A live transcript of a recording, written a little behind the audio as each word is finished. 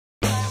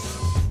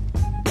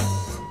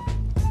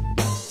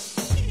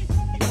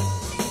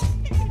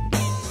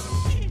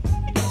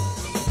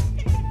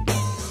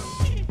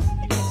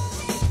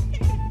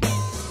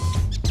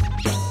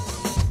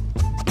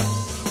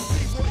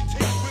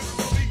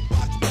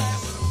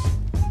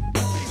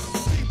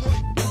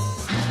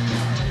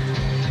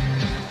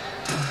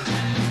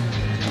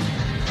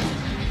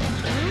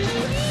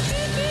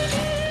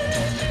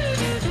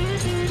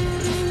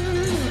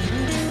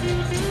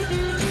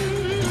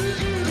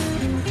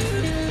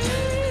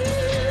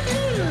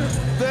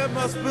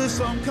must be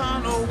some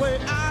kind of way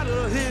out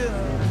of here,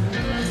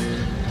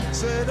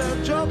 said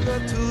a joker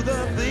to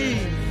the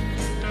thief.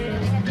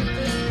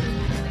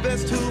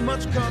 There's too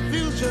much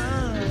confusion,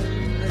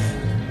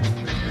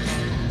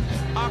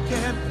 I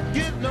can't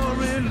get no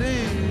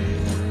relief.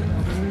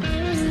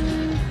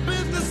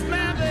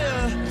 Businessman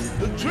there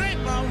to drink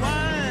my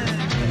wine,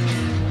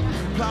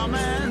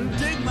 plowman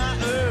dig my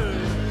earth.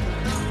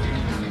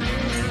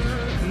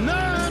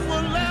 None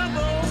will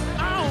level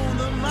on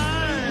the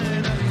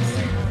line,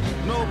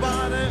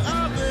 nobody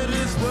of it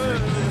is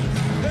worth.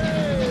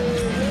 Hey.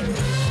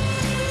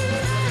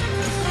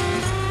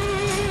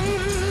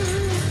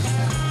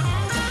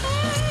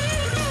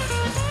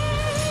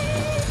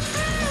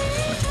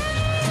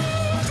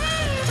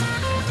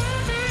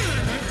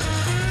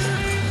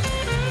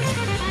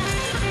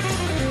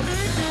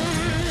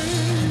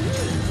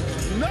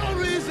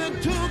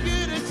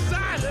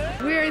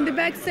 We're in the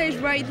backstage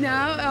right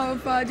now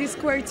of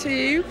Discord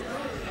 2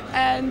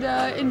 and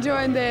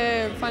enjoying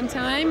the fun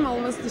time,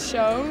 almost the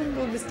show.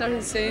 Will be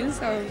starting soon,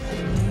 so.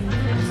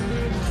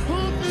 Who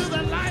knew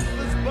that life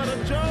was but a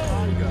joke?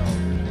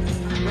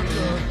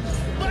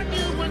 But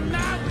you and I,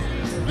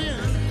 we've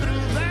been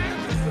through that,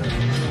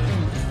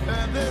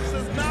 and this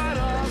is not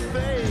our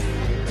fate.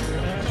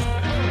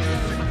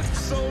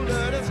 So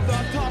let us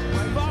start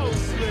talking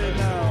falsely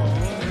now.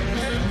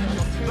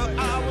 The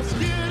hour's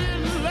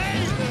getting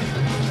late.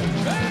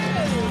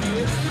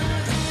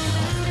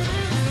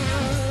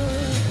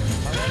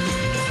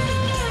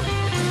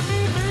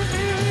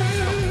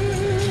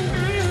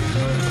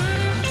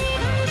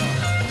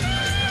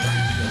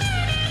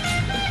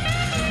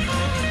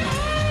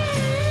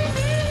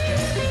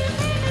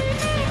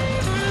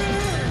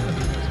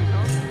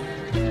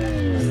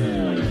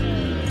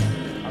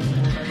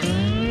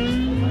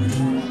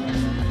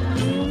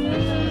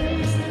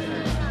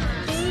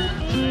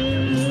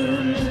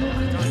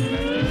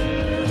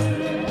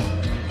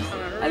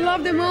 I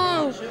love them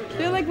all.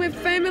 They're like my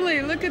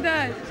family. Look at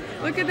that.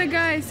 Look at the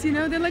guys, you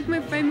know, they're like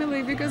my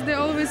family because they're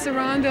always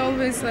around, they're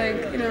always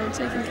like, you know,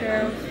 taken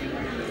care of.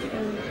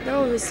 And they're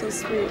always so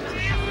sweet.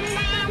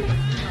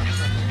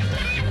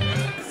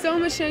 So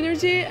much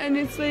energy and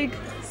it's like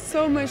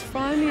so much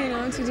fun, you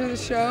know, to do the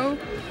show.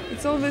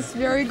 It's always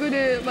very good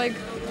at like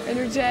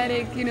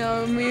energetic, you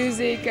know,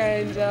 music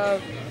and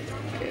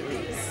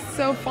it's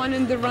so fun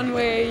in the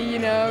runway, you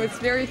know, it's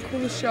very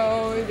cool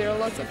show. There are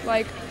lots of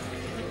like,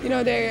 you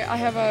know, I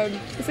have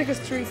it's like a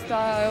street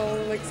style,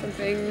 like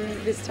something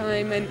this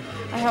time, and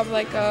I have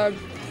like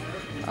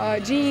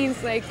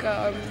jeans, like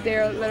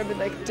they're a little bit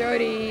like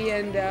dirty,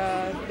 and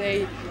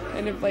they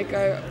kind of like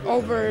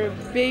over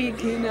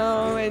big, you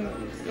know, and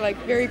like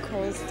very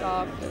cool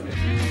stuff.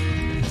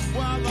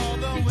 While all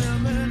the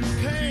women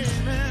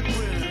came and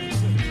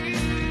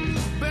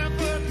went,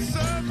 barefoot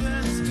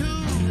servants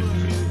too.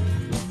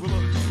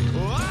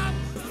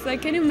 So I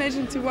can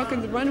imagine to walk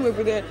on the runway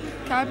with a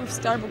cup of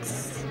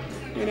Starbucks.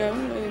 You know,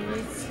 and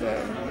it's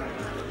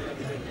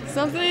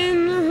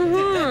something.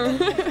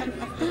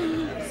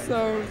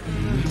 So.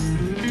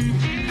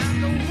 And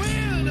the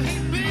wind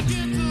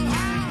began to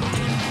howl.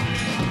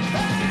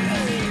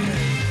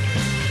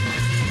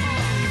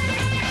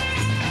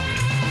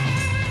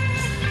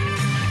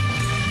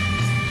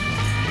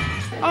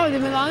 Oh, the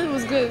Milan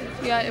was good.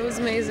 Yeah, it was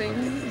amazing.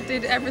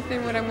 Did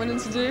everything what I wanted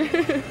to do.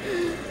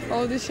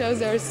 All the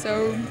shows are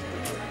so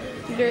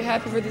very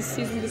happy with this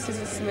season. This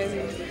season is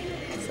amazing.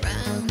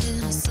 Round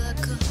in a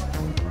circle,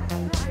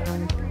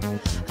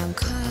 I'm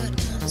caught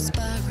in a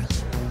spiral.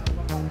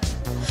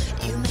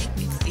 You make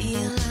me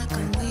feel like a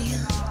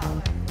wheel.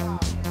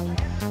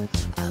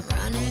 I'm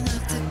running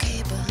off the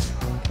cable,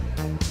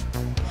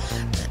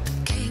 but the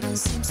cable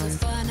seems so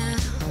far now,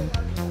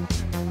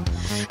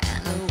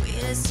 and the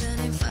wheel is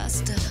turning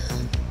faster.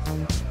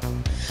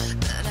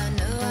 But I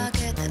know I'll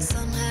get there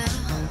somehow,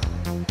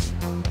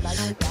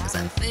 'cause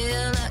I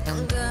feel like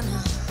I'm gonna.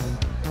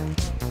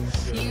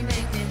 You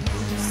make me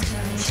lose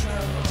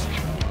control.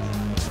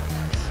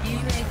 You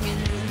make me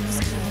lose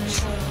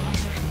control.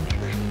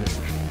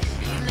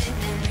 You make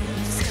me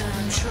lose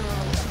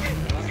control.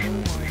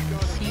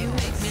 You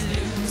make me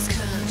lose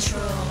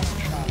control.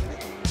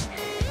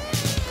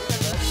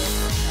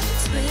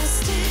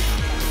 Twisted,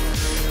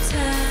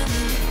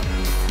 turning,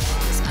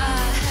 'cause I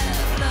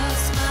have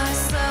lost my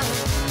soul.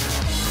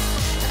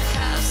 I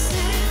have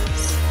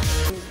since.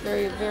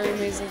 Very, very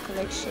amazing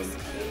collection.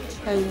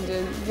 And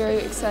very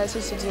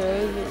excited to do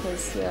it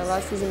because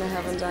last season I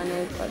haven't done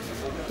it, but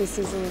this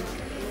season,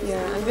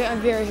 yeah, I'm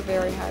very,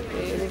 very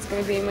happy. And it's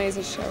going to be an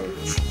amazing show.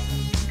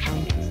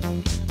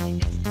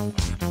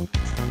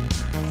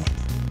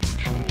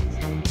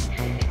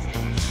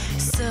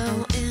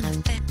 So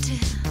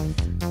ineffective,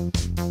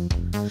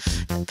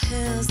 the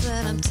pills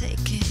that I'm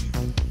taking.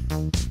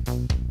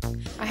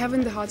 I have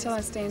in the hotel,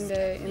 I stay in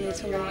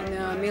Italy in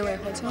a Mille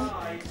hotel.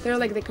 They're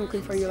like, they can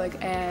cook for you like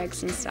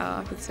eggs and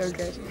stuff. It's so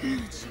good. Yeah,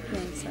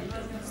 so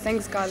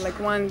thanks God, like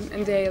one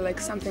day, like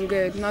something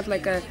good, not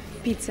like a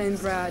pizza and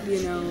bread,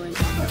 you know. And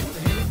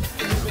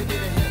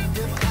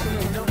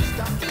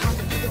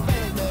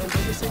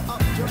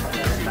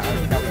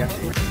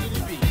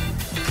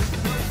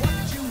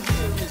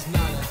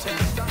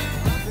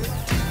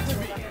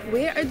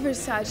at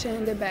Versace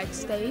in the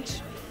backstage,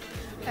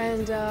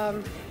 and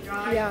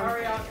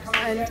yeah,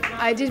 and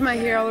I did my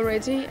hair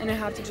already, and I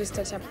have to just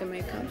touch up the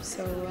makeup.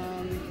 So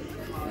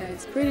yeah,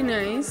 it's pretty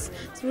nice.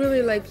 It's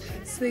really like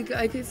sleek,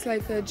 like it's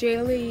like a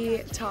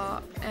jelly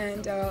top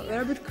and a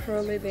little bit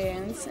curly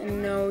bands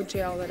and no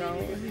gel at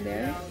all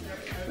there.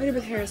 A little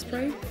bit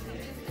hairspray.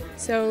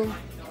 So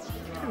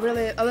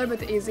really a little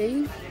bit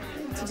easy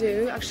to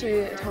do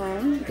actually at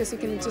home because you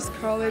can just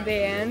curl the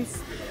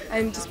bands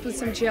and just put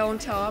some gel on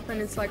top,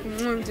 and it's like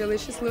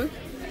delicious look.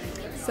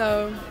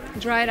 So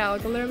dry it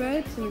out a little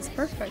bit, and it's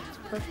perfect.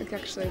 Perfect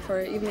actually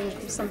for evening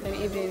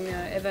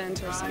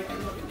event or something,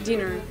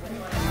 dinner.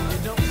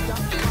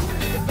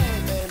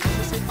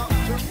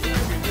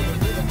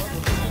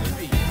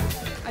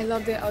 I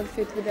love the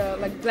outfit with the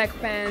like black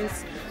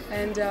pants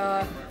and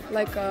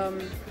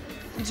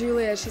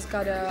Julia, she's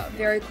got a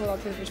very cool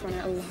outfit which one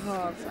I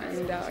love,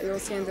 and you'll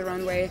see on the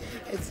runway.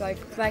 It's like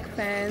black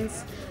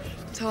pants,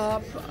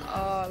 top,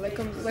 like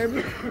a little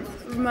bit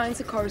reminds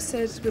a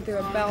corset with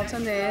a belt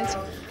on it,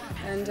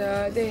 and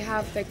they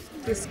have like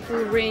these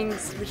cool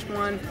rings which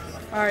one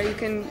you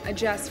can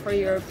adjust for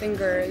your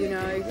finger, you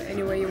know,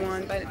 any way you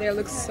want, but they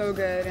look so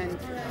good, and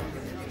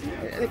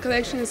the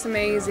collection is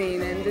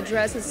amazing, and the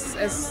dress is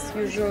as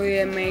usually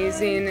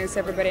amazing as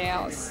everybody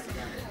else,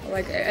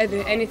 like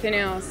anything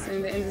else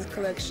in this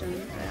collection.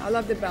 I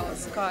love the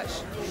belts,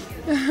 gosh,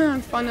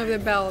 I'm fond of the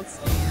belts.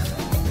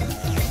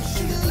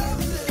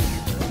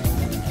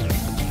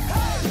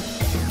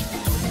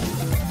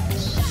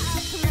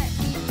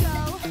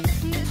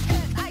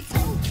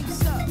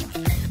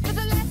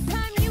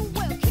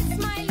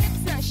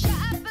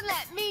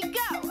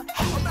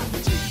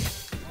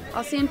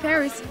 I'll see you in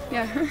Paris.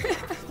 Yeah.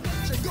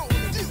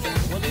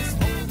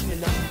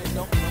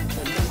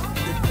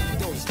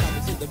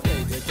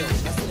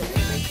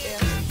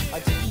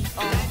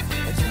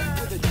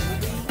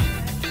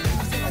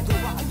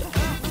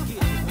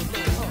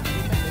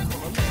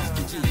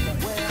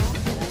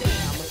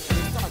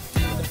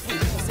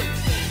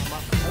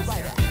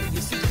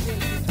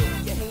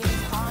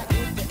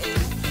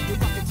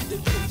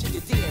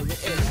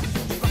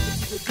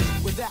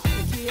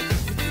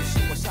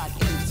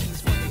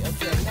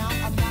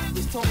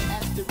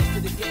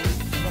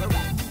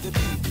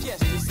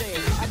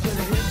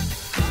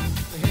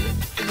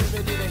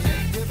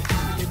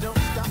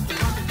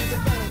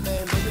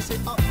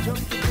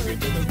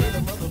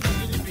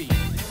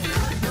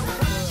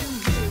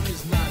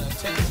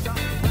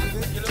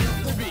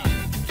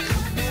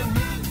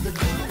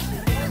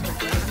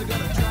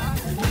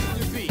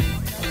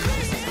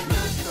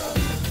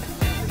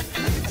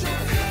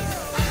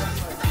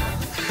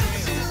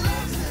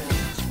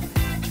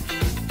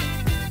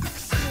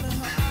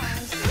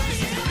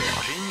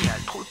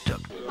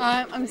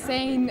 I'm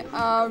saying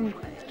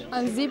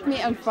unzip me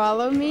and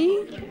follow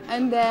me,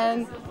 and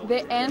then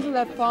the end,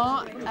 la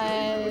fin,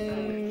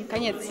 and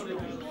конец.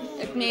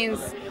 It means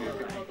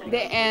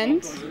the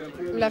end.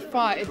 La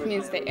fin, it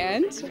means the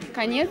end.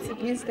 Конец,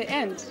 it means the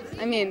end.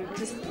 I mean,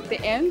 just the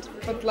end,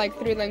 but like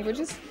 3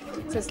 languages.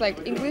 So it's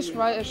like English,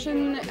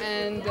 Russian,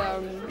 and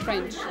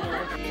French.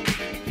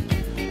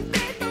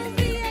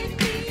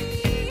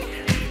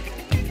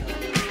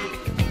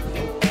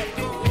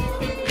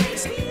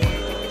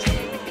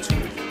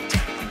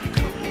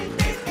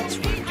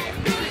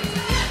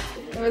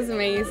 It was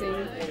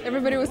amazing.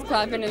 Everybody was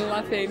clapping and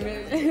laughing.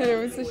 It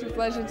was such a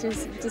pleasure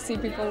to see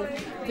people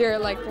there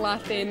like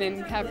laughing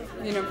and have,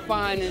 you know,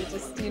 fun and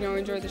just, you know,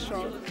 enjoy the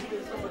show.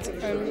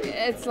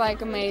 It's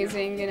like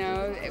amazing, you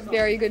know,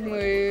 very good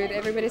mood.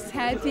 Everybody's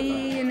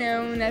happy, you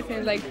know,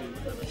 nothing like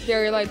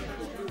they're like.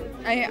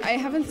 I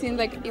haven't seen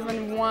like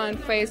even one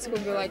face who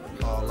would be like.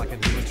 Oh, like I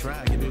do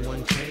try, give me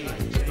one change.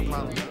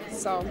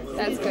 So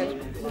that's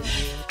good.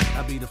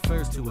 I'll be the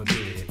first to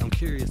admit it. I'm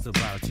curious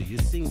about you. You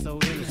seem so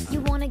innocent.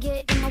 You wanna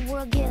get in my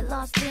world, get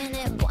lost in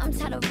it. Boy, I'm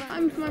tired of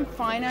I'm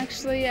fine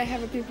actually. I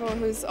have people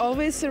who's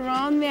always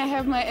around me. I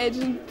have my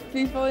agent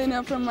people, you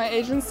know, from my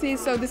agency.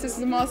 So this is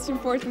the most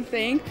important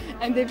thing,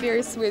 and they're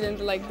very sweet and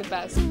like the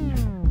best.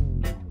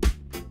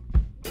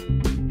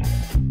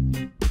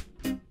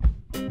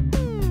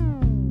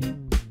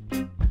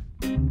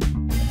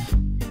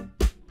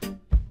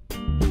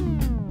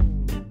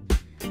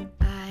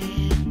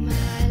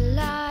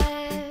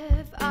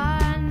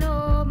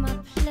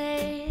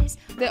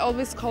 They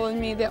always calling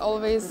me, they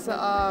always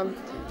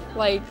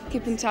like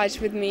keep in touch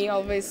with me,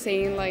 always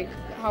saying like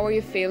how are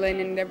you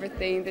feeling and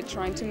everything. They're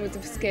trying to move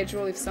the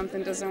schedule if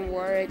something doesn't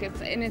work.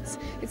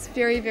 It's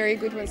very, very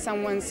good when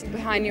someone's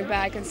behind your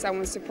back and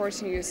someone's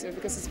supporting you, so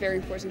because it's very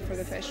important for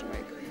the fashion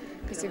week,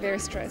 because you're very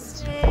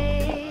stressed.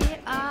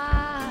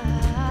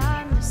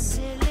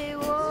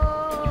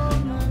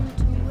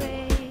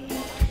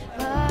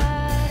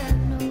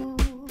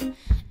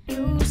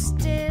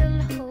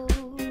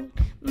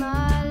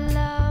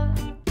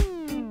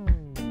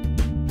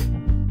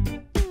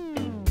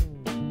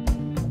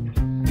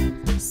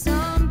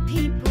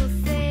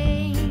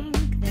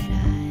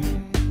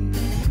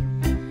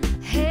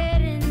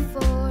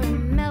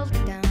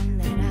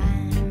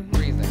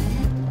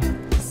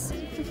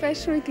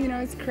 Fashion Week, you know,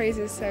 it's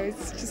crazy, so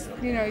it's just,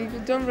 you know, you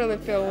don't really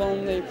feel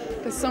lonely.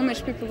 There's so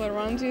much people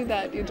around you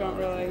that you don't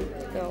really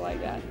feel like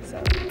that,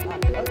 so.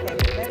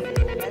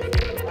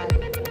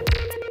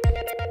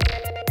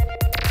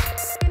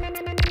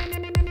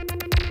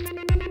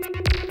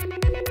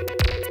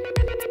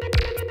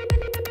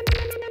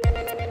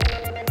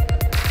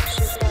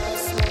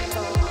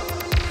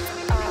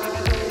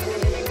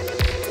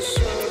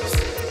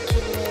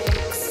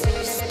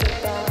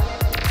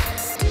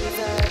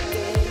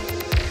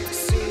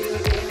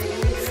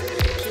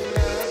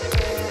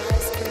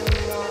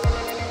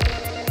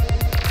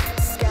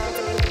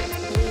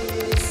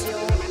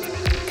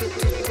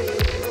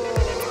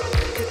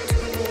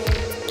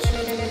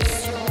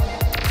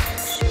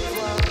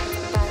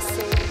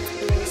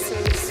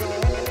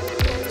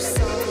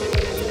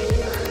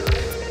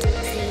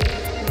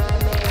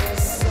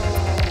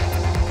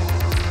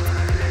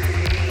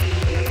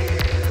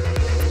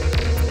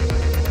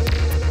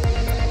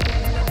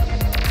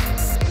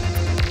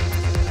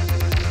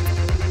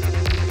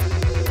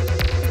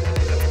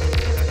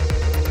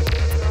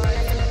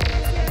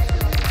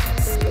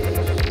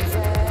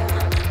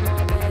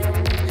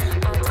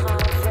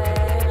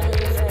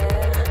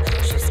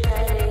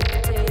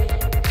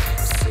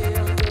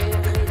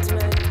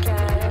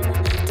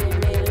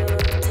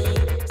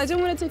 I don't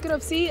want to take it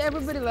off. See,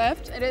 everybody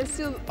left, and it's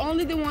still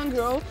only the one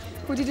girl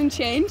who didn't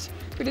change,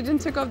 who didn't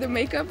take off the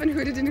makeup, and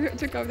who didn't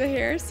take off the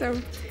hair. So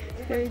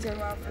there you go.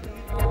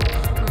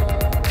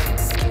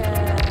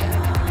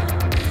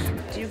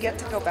 Do you get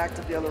to go back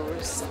to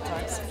Belarus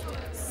sometimes?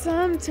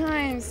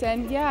 Sometimes,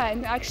 and yeah,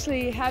 and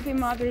actually, Happy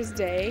Mother's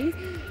Day.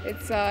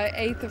 It's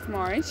 8th of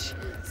March.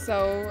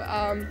 So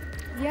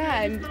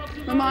yeah, and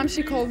my mom,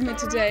 she called me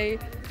today,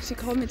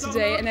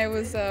 and I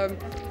was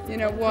you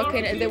know,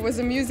 walking, and there was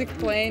a music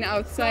playing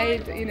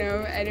outside, you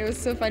know, and it was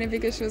so funny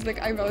because she was like,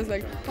 I was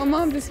like, oh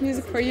mom, this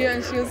music for you,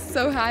 and she was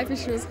so happy.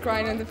 She was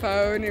crying on the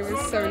phone. It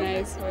was so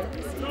nice.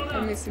 But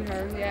I'm missing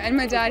her. Yeah, and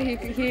my dad, he you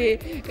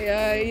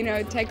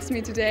know, texted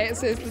me today,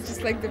 so it's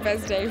just like the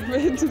best day for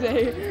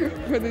today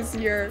for this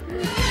year.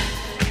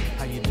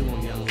 How you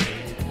doing, young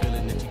lady? The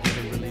feeling that you're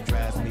getting really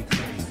drives me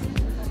crazy.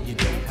 You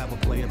don't have a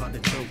play about the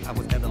joke. I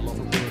was at a loaf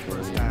of wood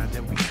first time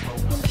that we spoke.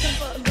 You're looking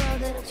for a girl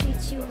that'll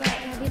treat you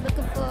right. I'll be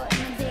looking for in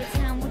the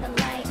daytime with a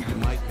light. You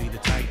might be the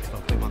type if I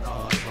play my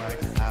cards right.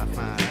 I'll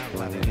find out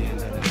by the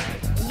end of the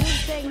night. You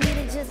expect me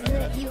to just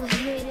let you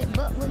hit it,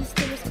 but will you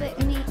still respect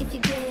me if you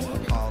get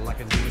it? All I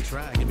can do is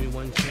try. Give me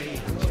one chance.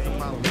 What's the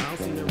problem? I don't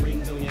see the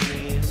rings on your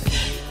hand.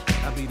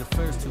 I'll be the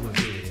first to admit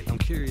it. I'm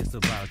curious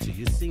about you.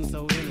 You seem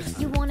so innocent.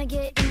 You wanna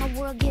get in my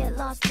world, get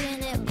lost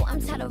in it. Boy,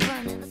 I'm tired of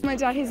running. My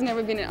dad, he's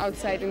never been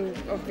outside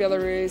of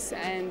Belarus,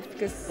 and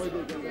because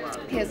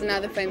he has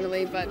another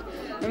family, but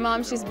my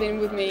mom, she's been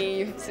with me.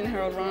 You've seen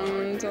her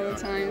around all the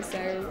time, so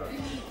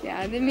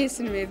yeah, they're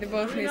missing me. They're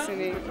both missing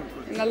me,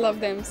 and I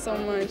love them so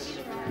much,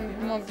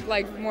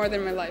 more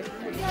than my life.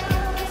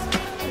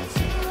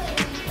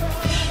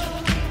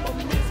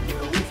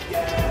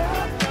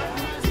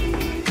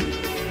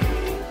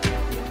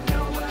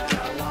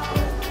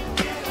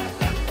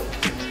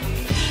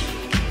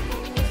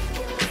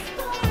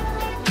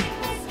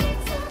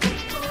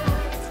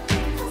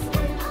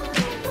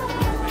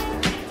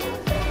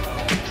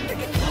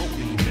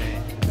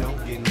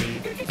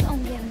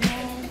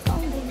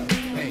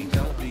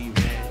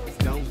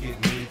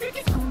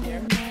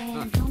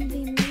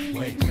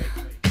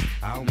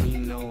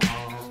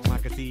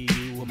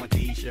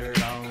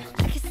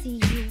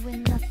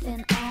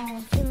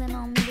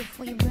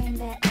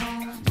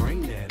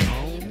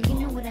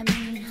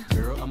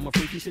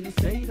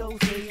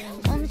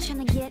 Only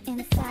trying to get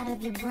inside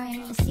of your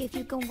brain and see if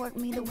you can work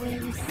me the way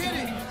you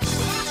say.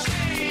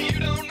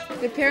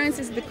 The parents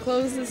is the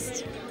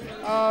closest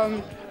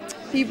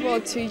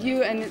people to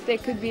you, and they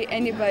could be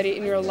anybody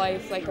in your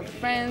life, like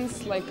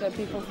friends, like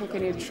people who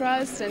can you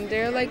trust, and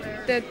they're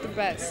the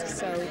best.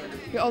 So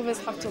you always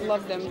have to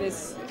love them.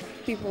 These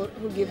people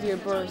who give you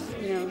birth,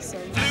 you know. So.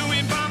 Flew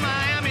in from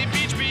Miami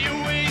Beach,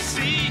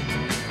 BOAC.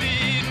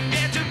 Didn't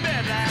get to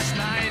bed last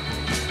night.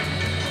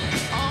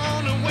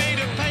 On the way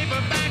to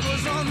paperback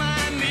was on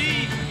my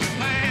knee.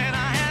 Man,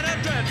 I had a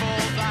dreadful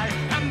flight.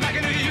 I'm back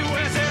in the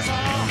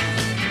USSR.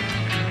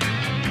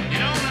 You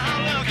don't know how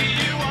lucky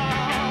you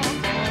are,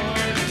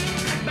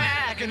 boy.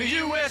 Back in the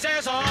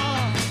USSR.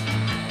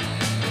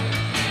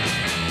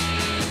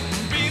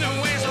 Been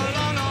away so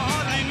long, I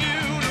hardly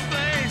knew the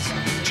place.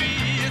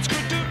 Gee, it's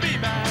good to be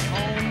back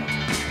home.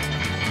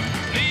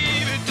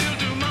 Leave it till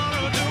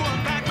tomorrow to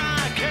unpack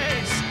my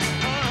case.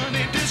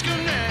 Honey,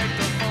 disconnect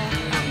the phone.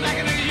 I'm back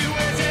in the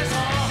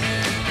USSR.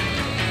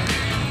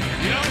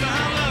 You don't know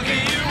how lucky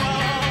you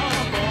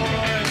are,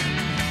 boy.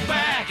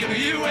 Back in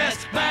the US,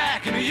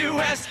 back in the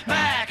US,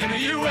 back in the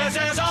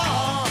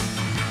USSR.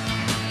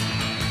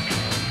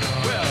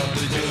 Well,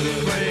 the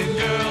Julie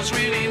girls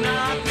really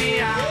knocked me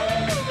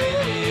out. They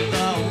leave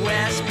the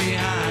West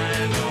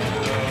behind.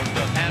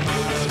 The Pan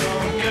Moscow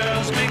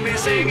girls make me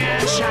sing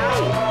and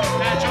shout.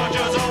 And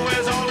Georgia's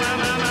always on my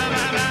mind.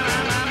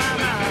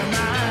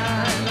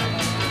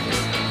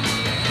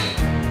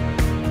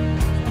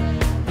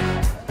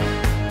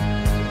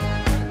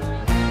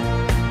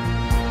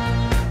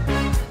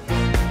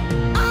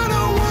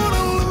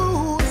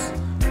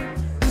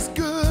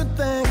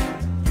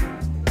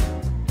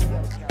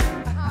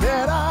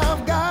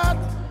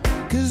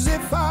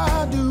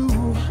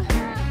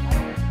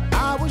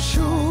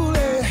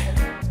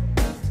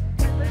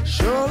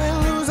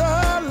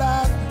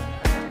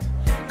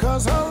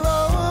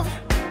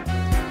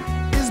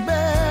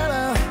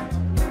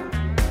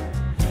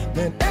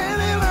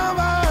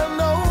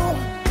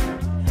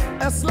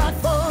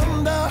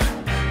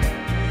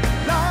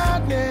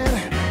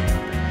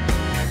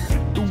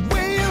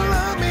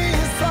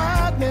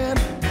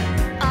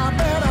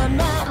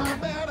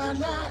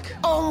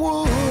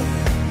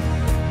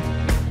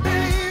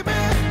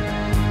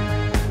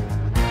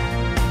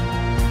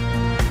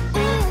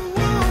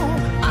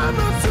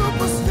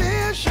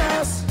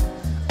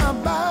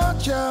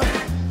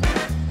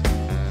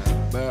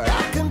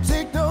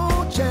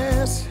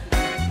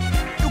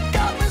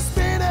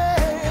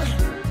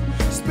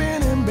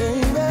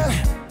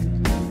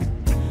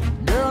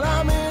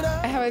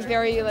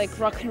 like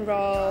rock and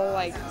roll,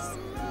 like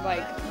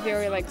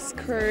very like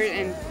skirt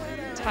and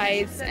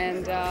tights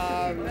and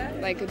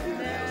like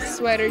a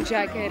sweater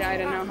jacket. I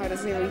don't know how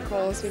this even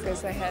calls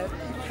because I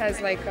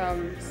has like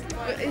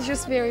it's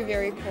just very,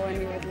 very cool,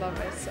 and you would love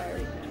it. So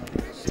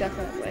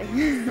definitely.